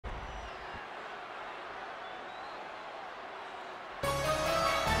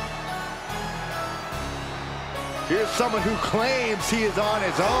Here's someone who claims he is on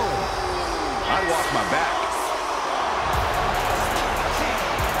his own. I'd watch my back.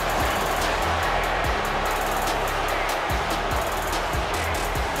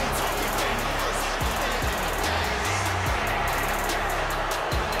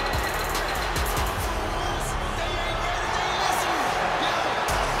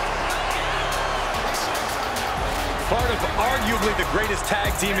 Part of arguably the greatest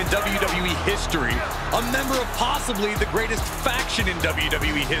tag team in WWE history, a member of possibly the greatest faction in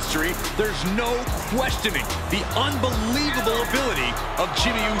WWE history, there's no questioning the unbelievable ability of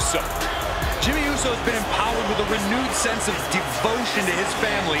Jimmy Uso. Jimmy Uso has been empowered with a renewed sense of devotion to his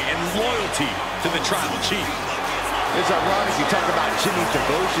family and loyalty to the tribal chief. It's ironic you talk about Jimmy's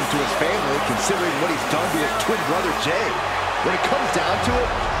devotion to his family, considering what he's done to his twin brother, Jay. When it comes down to it,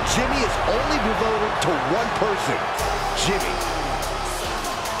 Jimmy is only devoted to one person, Jimmy.